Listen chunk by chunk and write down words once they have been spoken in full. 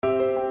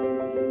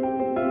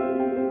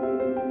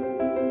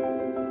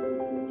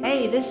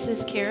This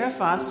is Kara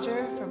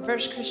Foster from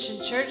First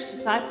Christian Church,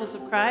 Disciples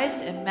of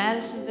Christ in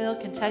Madisonville,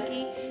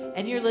 Kentucky,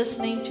 and you're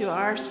listening to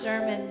our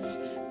sermons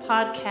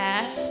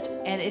podcast.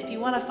 And if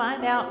you want to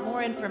find out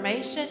more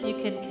information, you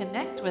can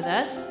connect with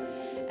us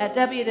at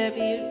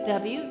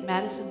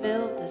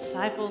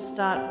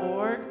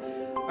www.madisonvilledisciples.org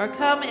or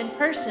come in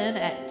person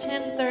at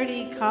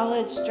 1030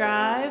 College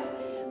Drive,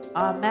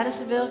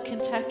 Madisonville,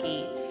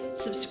 Kentucky.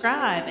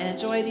 Subscribe and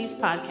enjoy these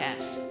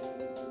podcasts.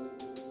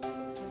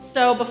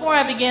 So before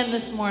I begin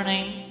this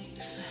morning,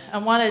 I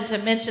wanted to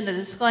mention a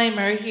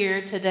disclaimer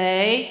here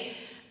today.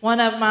 One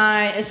of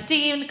my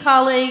esteemed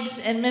colleagues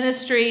in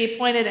ministry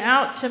pointed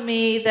out to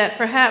me that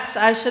perhaps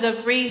I should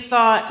have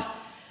rethought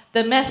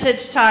the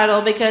message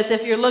title, because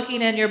if you're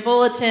looking in your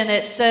bulletin,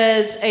 it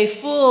says a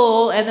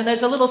fool, and then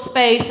there's a little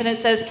space, and it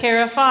says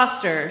Kara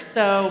Foster.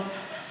 So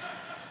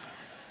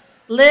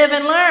live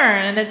and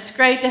learn, and it's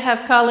great to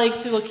have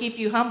colleagues who will keep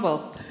you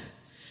humble.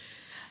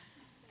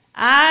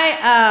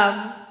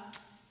 I've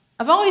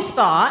always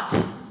thought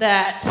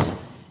that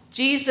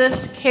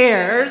Jesus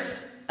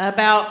cares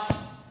about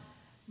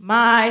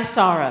my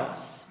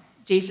sorrows.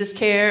 Jesus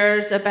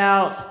cares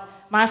about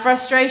my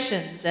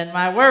frustrations and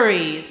my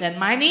worries and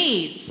my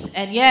needs.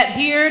 And yet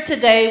here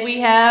today we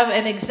have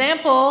an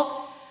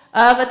example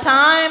of a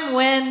time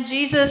when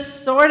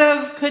Jesus sort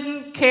of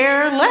couldn't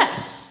care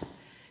less.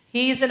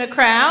 He's in a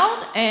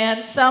crowd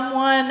and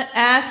someone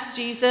asked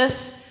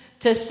Jesus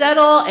to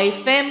settle a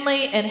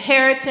family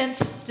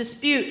inheritance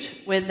dispute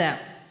with them.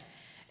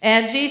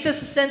 And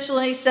Jesus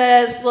essentially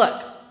says,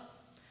 look,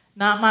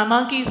 not my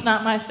monkeys,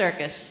 not my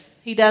circus.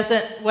 He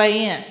doesn't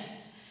weigh in.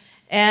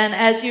 And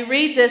as you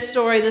read this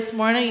story this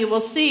morning, you will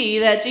see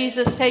that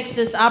Jesus takes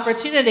this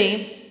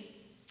opportunity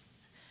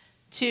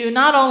to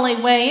not only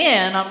weigh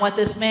in on what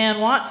this man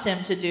wants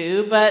him to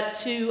do, but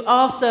to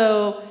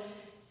also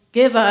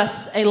give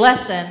us a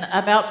lesson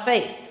about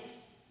faith.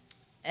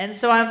 And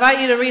so I invite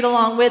you to read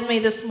along with me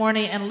this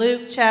morning in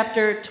Luke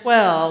chapter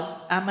 12.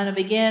 I'm going to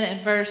begin in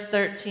verse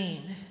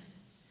 13.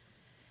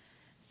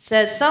 It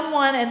says,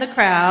 someone in the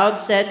crowd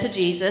said to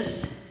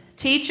Jesus,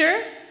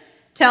 "Teacher,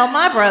 tell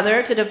my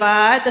brother to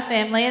divide the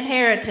family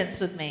inheritance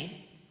with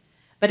me."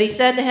 But he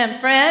said to him,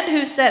 "Friend,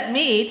 who set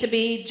me to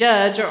be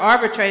judge or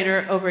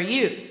arbitrator over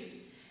you?"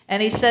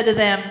 And he said to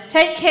them,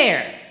 "Take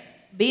care,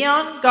 be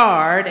on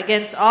guard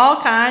against all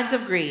kinds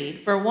of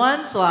greed, for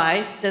one's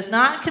life does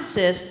not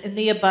consist in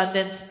the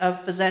abundance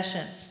of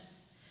possessions."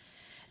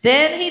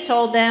 Then he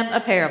told them a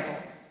parable.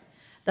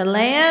 The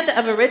land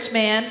of a rich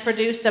man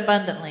produced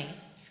abundantly.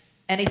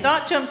 And he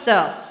thought to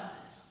himself,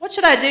 "What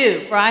should I do?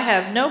 For I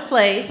have no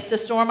place to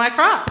store my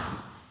crops."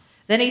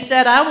 Then he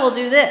said, "I will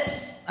do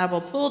this. I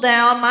will pull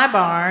down my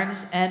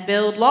barns and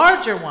build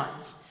larger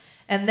ones.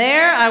 And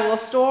there I will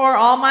store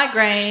all my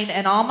grain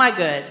and all my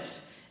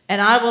goods.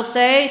 And I will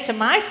say to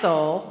my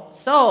soul,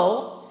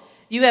 'Soul,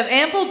 you have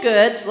ample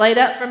goods laid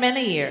up for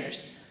many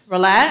years.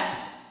 Relax,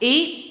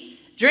 eat,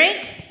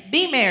 drink,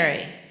 be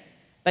merry.'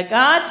 But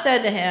God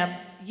said to him,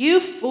 'You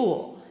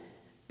fool.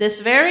 This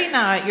very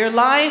night your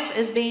life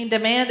is being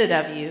demanded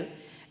of you,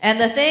 and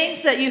the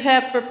things that you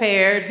have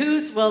prepared,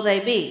 whose will they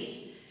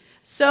be?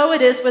 So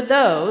it is with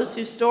those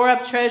who store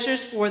up treasures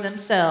for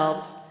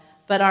themselves,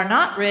 but are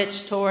not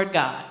rich toward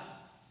God.'"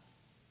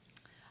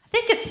 I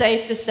think it's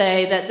safe to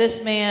say that this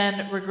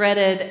man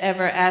regretted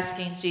ever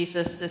asking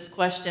Jesus this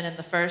question in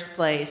the first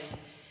place.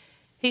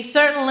 He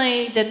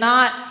certainly did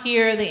not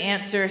hear the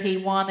answer he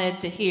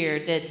wanted to hear,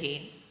 did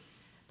he?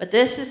 But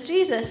this is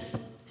Jesus.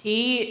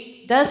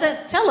 He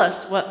doesn't tell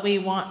us what we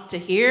want to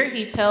hear.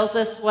 He tells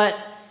us what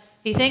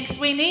he thinks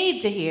we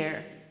need to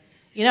hear.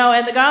 You know,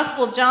 in the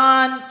Gospel of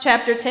John,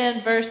 chapter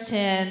 10, verse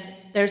 10,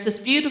 there's this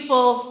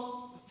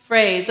beautiful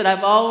phrase that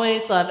I've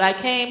always loved. "I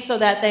came so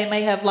that they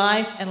may have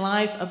life and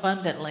life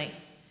abundantly."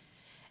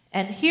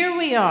 And here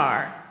we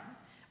are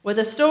with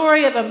a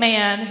story of a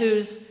man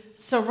who's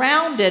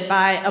surrounded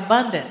by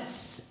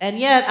abundance. And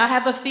yet I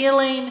have a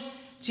feeling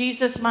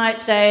Jesus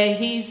might say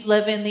he's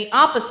living the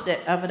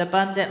opposite of an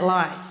abundant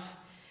life.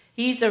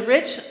 He's a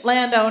rich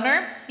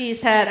landowner.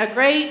 He's had a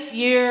great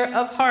year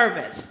of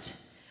harvest.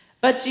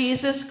 But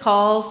Jesus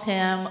calls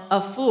him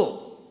a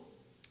fool.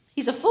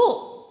 He's a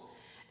fool.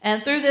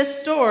 And through this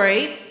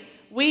story,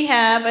 we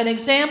have an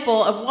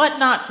example of what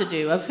not to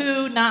do, of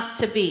who not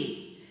to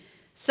be.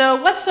 So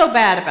what's so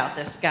bad about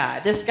this guy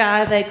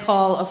they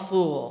call a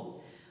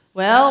fool?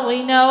 Well,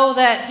 we know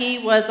that he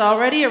was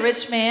already a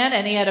rich man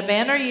and he had a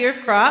banner year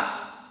of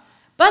crops.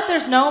 But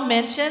there's no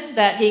mention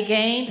that he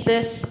gained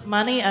this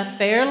money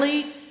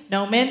unfairly.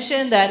 No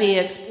mention that he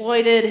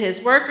exploited his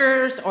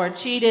workers or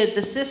cheated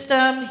the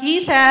system.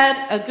 He's had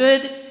a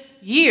good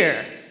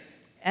year,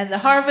 and the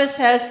harvest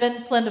has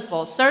been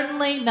plentiful.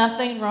 Certainly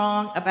nothing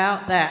wrong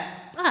about that.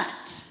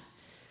 But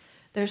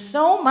there's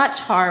so much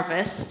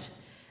harvest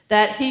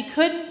that he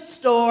couldn't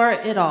store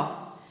it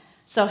all.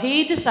 So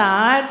he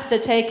decides to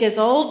take his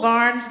old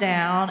barns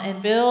down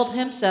and build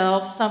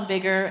himself some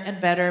bigger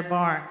and better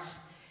barns.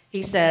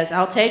 He says,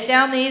 "I'll take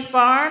down these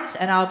barns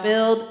and I'll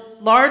build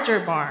larger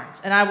barns.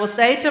 And I will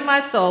say to my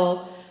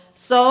soul,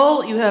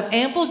 Soul, you have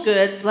ample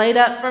goods laid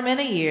up for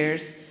many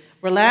years.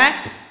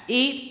 Relax,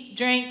 eat,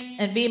 drink,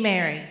 and be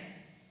merry.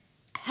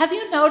 Have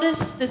you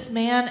noticed this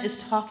man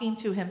is talking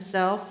to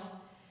himself?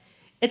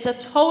 It's a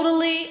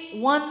totally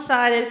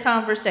one-sided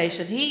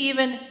conversation. He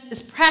even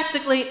is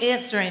practically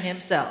answering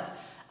himself.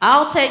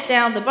 I'll take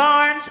down the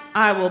barns.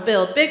 I will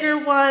build bigger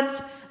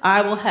ones.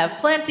 I will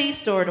have plenty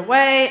stored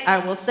away.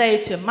 I will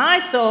say to my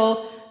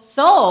soul,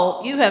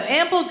 soul, you have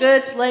ample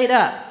goods laid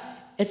up.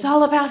 It's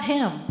all about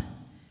him.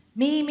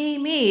 Me, me,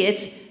 me.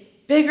 It's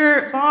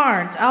bigger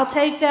barns. I'll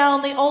take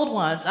down the old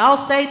ones. I'll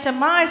say to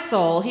my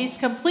soul, he's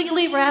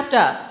completely wrapped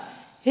up.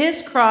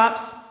 His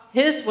crops,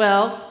 his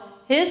wealth,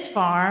 his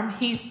farm,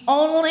 he's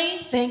only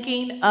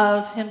thinking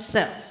of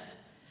himself.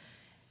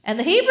 And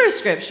the Hebrew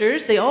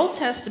Scriptures, the Old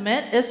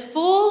Testament, is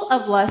full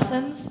of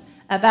lessons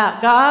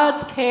about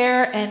God's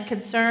care and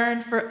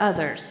concern for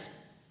others,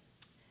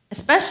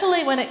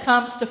 especially when it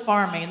comes to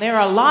farming. There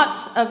are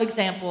lots of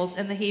examples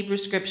in the Hebrew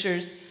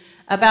Scriptures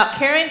about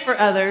caring for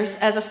others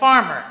as a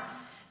farmer.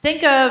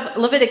 Think of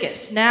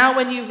Leviticus. Now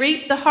when you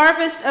reap the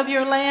harvest of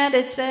your land,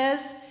 it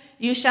says,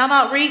 you shall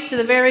not reap to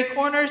the very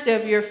corners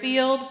of your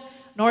field,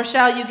 nor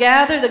shall you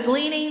gather the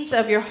gleanings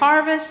of your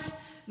harvest,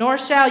 nor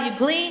shall you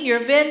glean your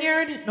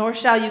vineyard, nor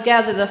shall you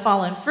gather the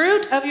fallen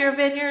fruit of your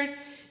vineyard.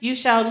 You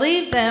shall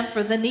leave them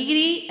for the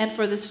needy and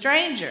for the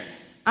stranger.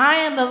 I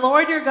am the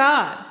Lord your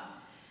God.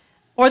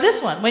 Or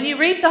this one, when you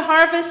reap the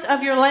harvest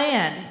of your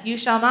land, you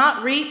shall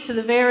not reap to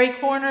the very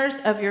corners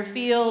of your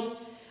field,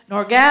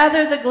 nor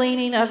gather the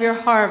gleaning of your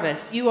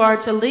harvest. You are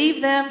to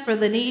leave them for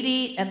the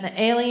needy and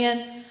the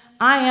alien.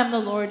 I am the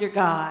Lord your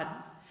God.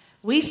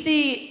 We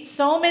see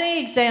so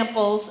many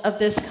examples of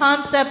this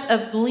concept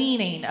of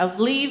gleaning, of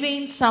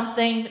leaving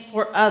something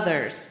for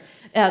others.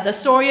 The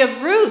story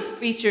of Ruth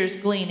features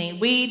gleaning.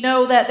 We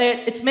know that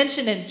it's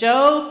mentioned in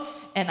Job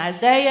and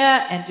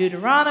Isaiah and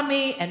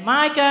Deuteronomy and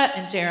Micah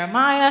and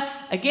Jeremiah.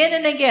 Again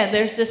and again,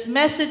 there's this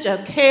message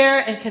of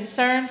care and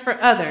concern for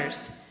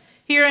others.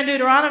 Here in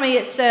Deuteronomy,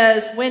 it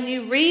says, when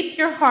you reap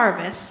your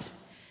harvest,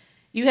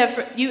 and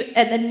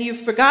then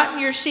you've forgotten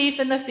your sheaf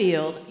in the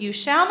field, you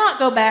shall not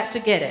go back to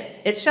get it.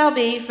 It shall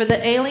be for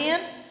the alien,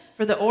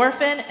 for the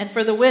orphan, and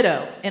for the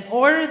widow, in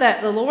order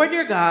that the Lord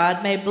your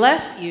God may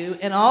bless you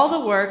in all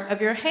the work of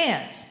your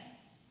hands.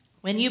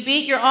 When you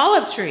beat your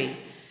olive tree,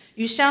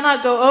 you shall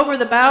not go over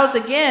the boughs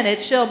again.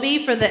 It shall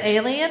be for the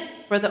alien,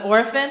 for the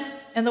orphan,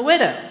 and the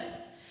widow.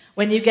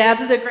 When you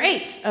gather the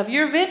grapes of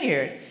your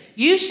vineyard,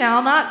 you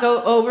shall not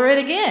go over it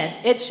again.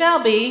 It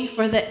shall be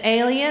for the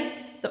alien,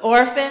 the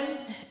orphan,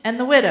 and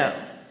the widow.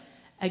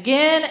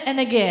 Again and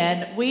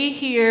again, we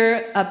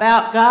hear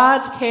about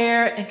God's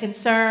care and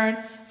concern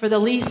for the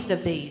least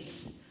of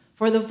these,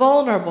 for the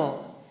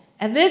vulnerable.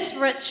 And this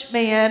rich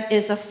man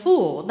is a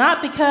fool,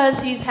 not because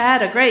he's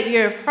had a great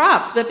year of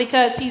crops, but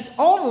because he's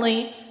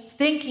only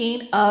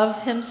thinking of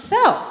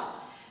himself.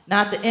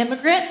 Not the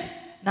immigrant,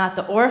 not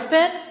the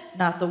orphan,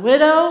 not the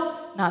widow,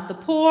 not the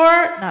poor,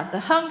 not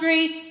the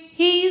hungry.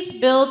 He's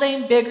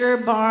building bigger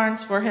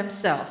barns for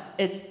himself.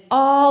 It's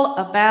all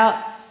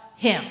about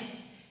him.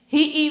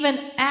 He even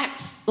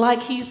acts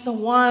like he's the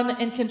one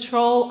in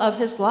control of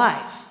his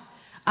life.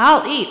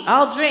 I'll eat,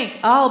 I'll drink,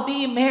 I'll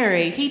be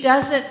merry. He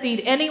doesn't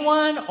need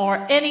anyone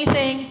or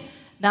anything,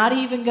 not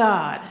even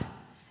God.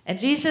 And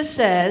Jesus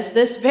says,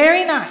 this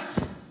very night,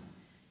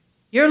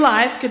 your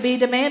life could be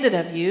demanded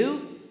of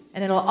you,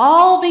 and it'll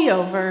all be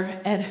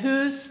over, and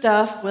whose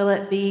stuff will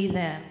it be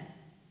then?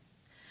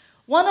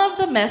 One of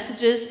the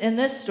messages in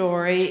this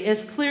story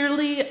is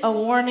clearly a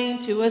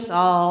warning to us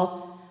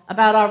all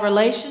about our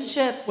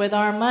relationship with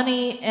our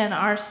money and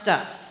our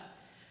stuff.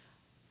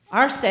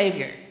 Our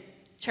Savior,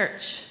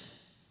 church,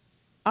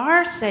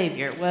 our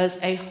Savior was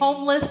a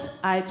homeless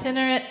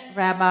itinerant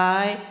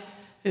rabbi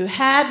who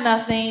had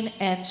nothing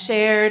and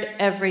shared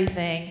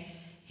everything.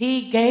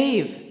 He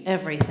gave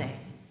everything.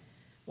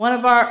 One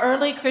of our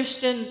early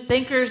Christian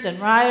thinkers and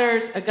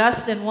writers,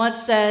 Augustine,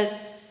 once said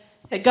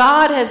that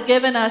God has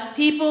given us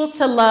people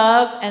to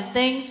love and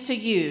things to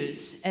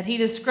use. And he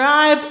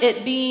described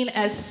it being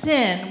as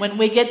sin when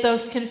we get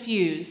those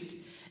confused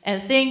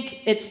and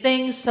think it's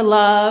things to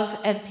love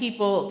and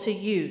people to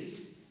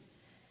use.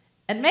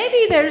 And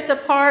maybe there's a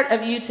part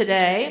of you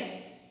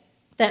today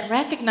that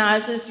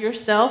recognizes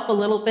yourself a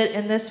little bit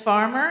in this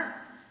farmer,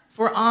 if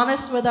we're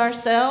honest with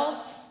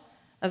ourselves,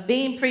 of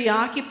being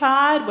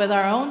preoccupied with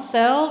our own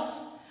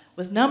selves,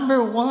 with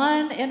number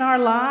one in our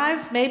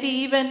lives, maybe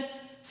even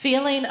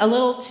feeling a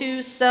little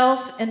too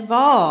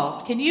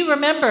self-involved. Can you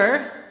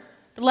remember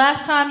the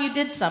last time you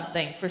did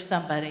something for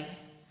somebody?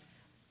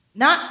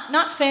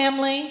 Not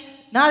family,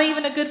 not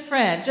even a good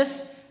friend,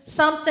 just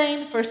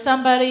something for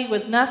somebody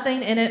with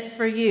nothing in it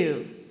for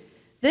you.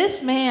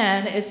 This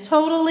man is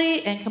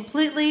totally and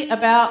completely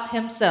about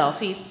himself.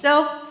 He's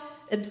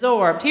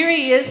self-absorbed. Here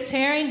he is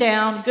tearing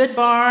down good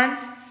barns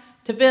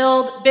to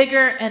build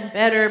bigger and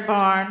better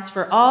barns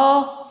for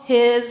all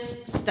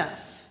his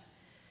stuff.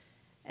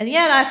 And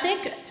yet I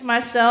think to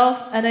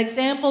myself, an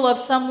example of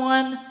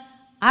someone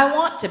I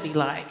want to be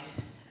like.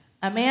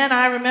 A man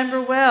I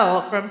remember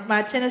well from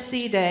my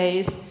Tennessee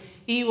days.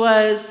 He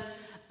was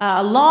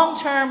a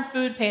long-term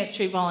food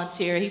pantry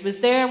volunteer. He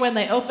was there when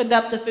they opened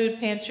up the food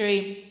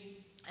pantry,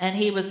 and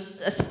he was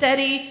a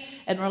steady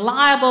and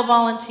reliable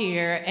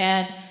volunteer.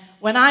 And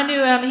when I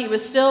knew him, he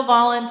was still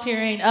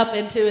volunteering up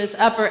into his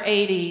upper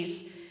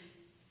 80s.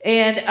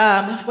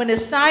 And when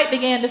his sight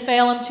began to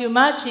fail him too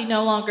much, he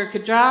no longer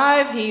could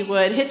drive. He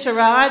would hitch a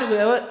ride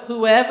with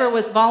whoever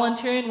was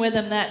volunteering with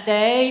him that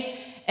day.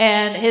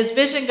 And his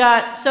vision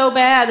got so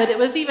bad that it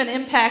was even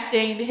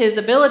impacting his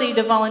ability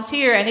to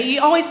volunteer. And he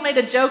always made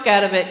a joke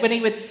out of it. When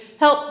he would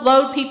help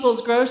load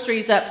people's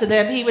groceries up to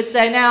them, he would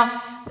say,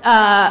 now,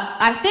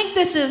 I think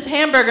this is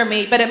hamburger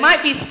meat, but it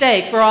might be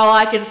steak for all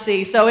I can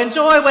see. So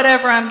enjoy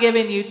whatever I'm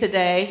giving you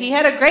today. He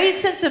had a great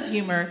sense of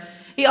humor.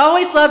 He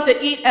always loved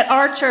to eat at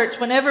our church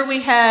whenever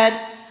we had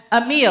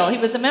a meal. He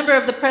was a member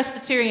of the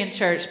Presbyterian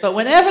church, but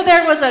whenever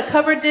there was a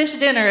covered dish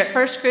dinner at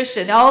First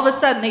Christian, all of a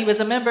sudden he was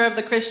a member of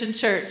the Christian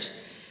church.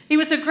 He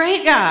was a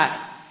great guy.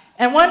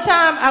 And one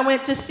time I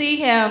went to see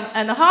him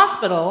in the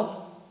hospital,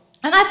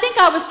 and I think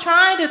I was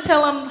trying to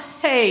tell him,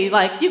 hey,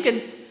 like, you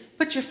can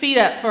put your feet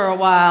up for a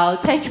while,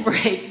 take a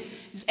break.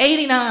 He was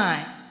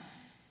 89.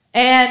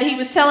 And he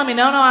was telling me,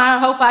 no, I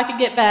hope I can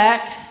get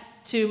back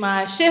to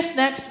my shift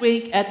next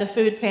week at the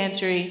food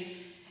pantry.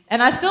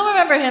 And I still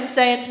remember him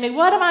saying to me,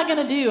 what am I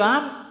going to do?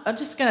 I'm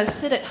just going to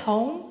sit at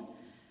home?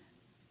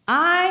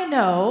 I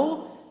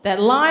know that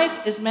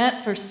life is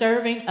meant for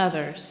serving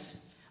others.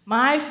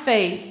 My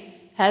faith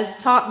has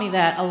taught me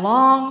that a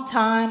long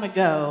time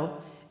ago,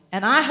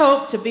 and I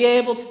hope to be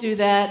able to do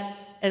that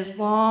as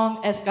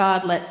long as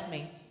God lets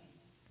me.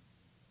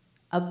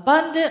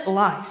 Abundant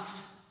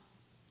life.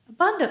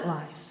 Abundant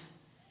life.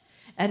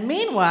 And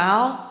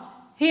meanwhile,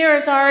 here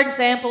is our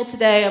example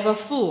today of a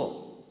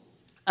fool,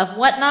 of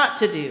what not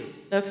to do,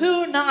 of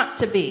who not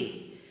to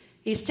be.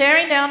 He's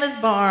tearing down his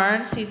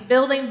barns. He's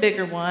building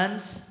bigger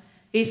ones.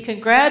 He's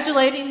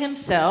congratulating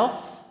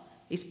himself.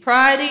 He's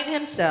priding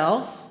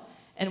himself.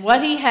 And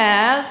what he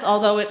has,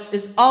 although it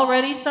is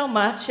already so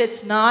much,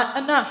 it's not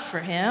enough for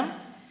him.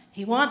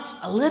 He wants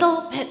a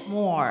little bit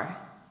more.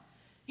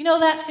 You know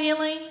that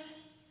feeling?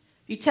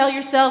 You tell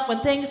yourself when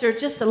things are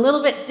just a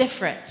little bit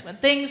different,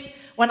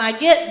 when I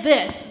get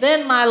this,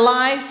 then my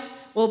life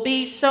will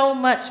be so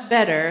much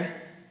better.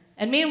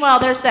 And meanwhile,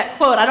 there's that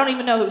quote, I don't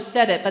even know who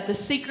said it, but the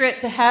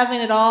secret to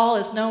having it all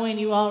is knowing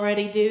you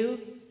already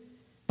do.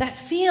 That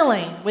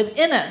feeling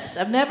within us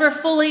of never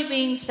fully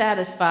being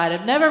satisfied,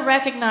 of never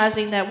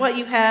recognizing that what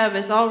you have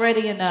is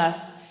already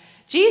enough.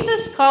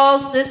 Jesus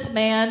calls this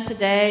man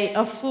today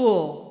a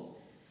fool.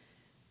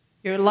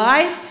 Your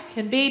life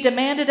can be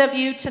demanded of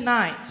you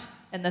tonight,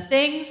 and the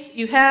things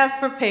you have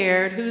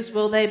prepared, whose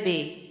will they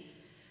be?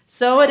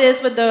 So it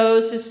is with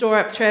those who store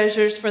up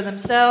treasures for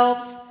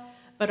themselves,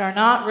 but are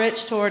not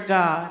rich toward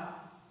God.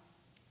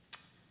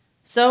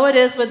 So it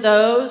is with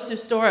those who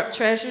store up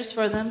treasures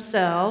for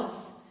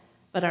themselves,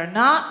 but are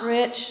not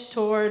rich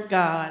toward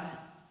God.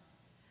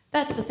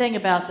 That's the thing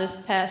about this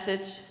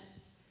passage.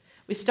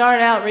 We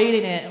start out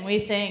reading it and we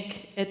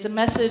think it's a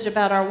message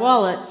about our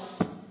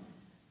wallets,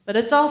 but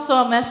it's also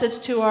a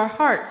message to our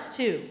hearts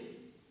too.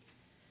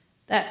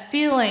 That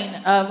feeling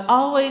of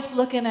always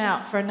looking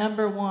out for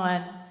number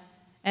one.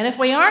 And if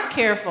we aren't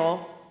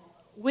careful,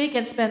 we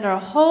can spend our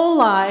whole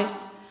life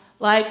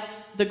like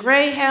the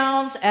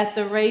greyhounds at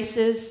the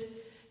races,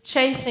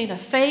 chasing a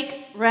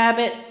fake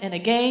rabbit in a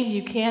game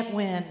you can't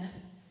win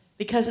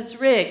because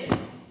it's rigged.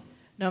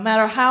 No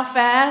matter how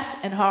fast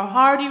and how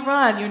hard you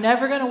run, you're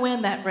never going to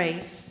win that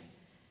race.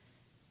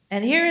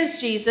 And here is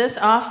Jesus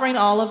offering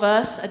all of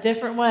us a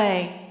different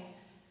way.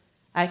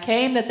 I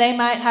came that they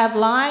might have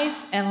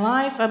life and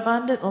life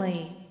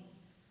abundantly.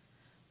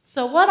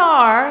 So what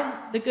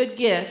are the good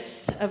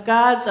gifts of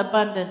God's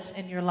abundance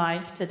in your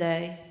life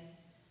today?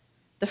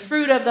 The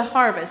fruit of the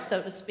harvest,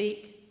 so to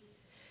speak.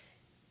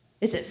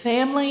 Is it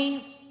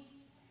family,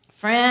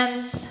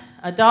 friends,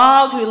 a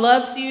dog who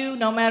loves you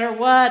no matter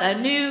what, a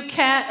new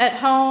cat at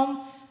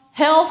home,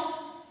 health,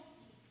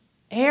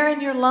 air in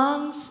your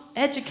lungs,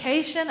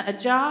 education, a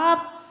job,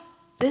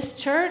 this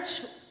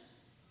church?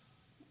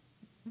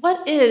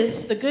 What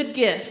is the good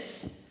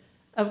gifts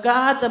of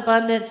God's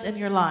abundance in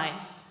your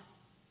life?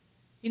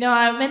 You know,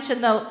 I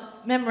mentioned the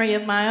memory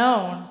of my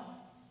own.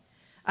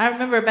 I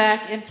remember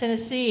back in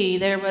Tennessee,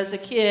 there was a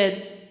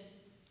kid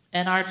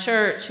in our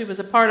church who was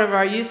a part of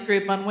our youth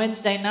group on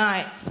Wednesday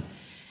nights.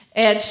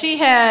 And she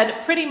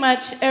had pretty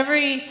much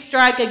every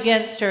strike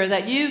against her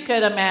that you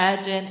could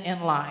imagine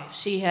in life.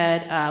 She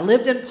had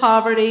lived in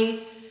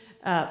poverty,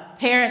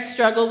 parents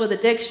struggled with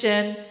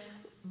addiction,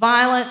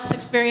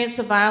 experience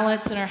of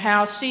violence in her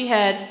house. She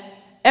had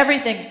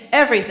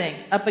everything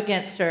up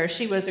against her.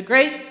 She was a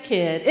great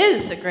kid,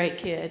 is a great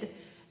kid,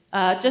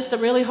 just a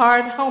really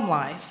hard home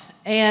life.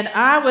 And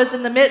I was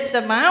in the midst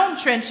of my own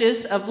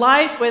trenches of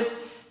life with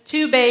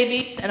 2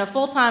 babies and a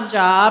full-time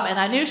job, and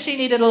I knew she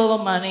needed a little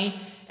money.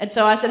 And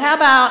so I said, how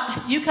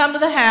about you come to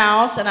the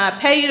house and I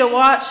pay you to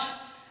watch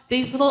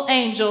these little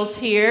angels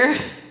here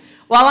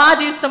while I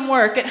do some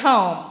work at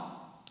home?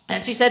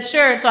 And she said,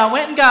 sure. And so I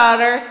went and got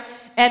her,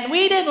 And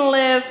we didn't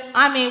live,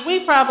 we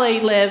probably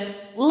lived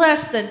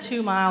less than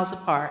 2 miles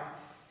apart.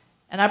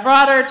 And I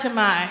brought her to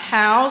my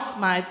house,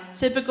 my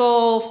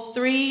typical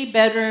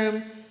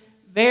 3-bedroom,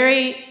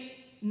 very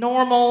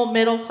normal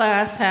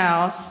middle-class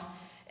house.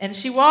 And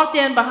she walked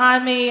in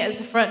behind me at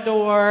the front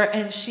door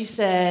and she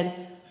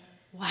said,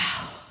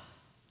 "Wow,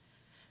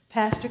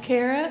 Pastor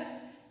Kara,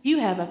 you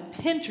have a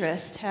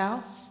Pinterest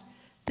house.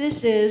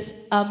 This is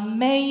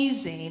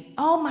amazing.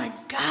 Oh my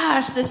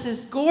gosh, this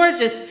is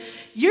gorgeous.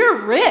 You're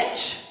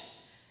rich."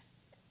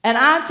 And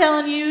I'm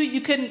telling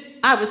you,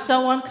 I was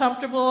so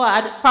uncomfortable.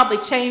 I'd probably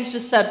change the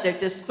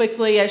subject as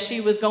quickly as she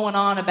was going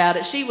on about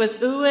it. She was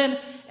oohing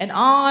and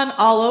on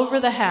all over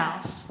the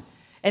house.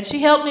 And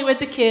she helped me with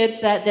the kids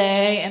that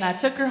day, and I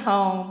took her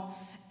home.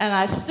 And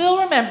I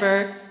still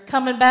remember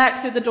coming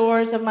back through the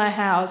doors of my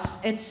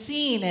house and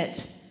seeing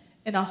it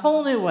in a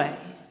whole new way.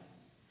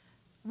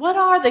 What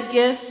are the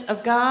gifts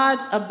of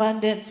God's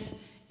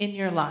abundance in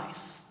your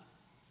life?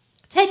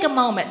 Take a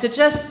moment to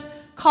just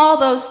call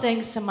those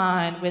things to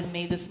mind with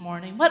me this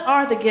morning. What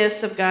are the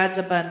gifts of God's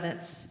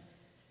abundance?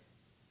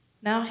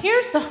 Now,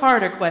 here's the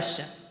harder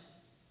question.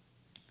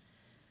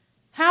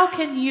 How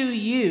can you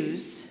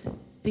use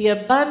the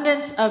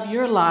abundance of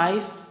your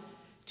life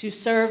to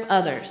serve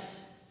others?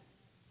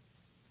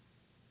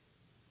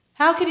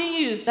 How can you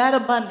use that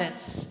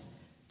abundance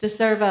to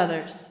serve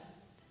others?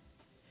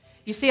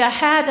 You see, I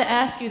had to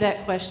ask you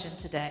that question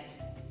today.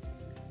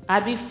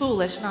 I'd be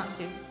foolish not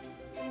to.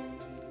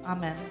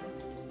 Amen.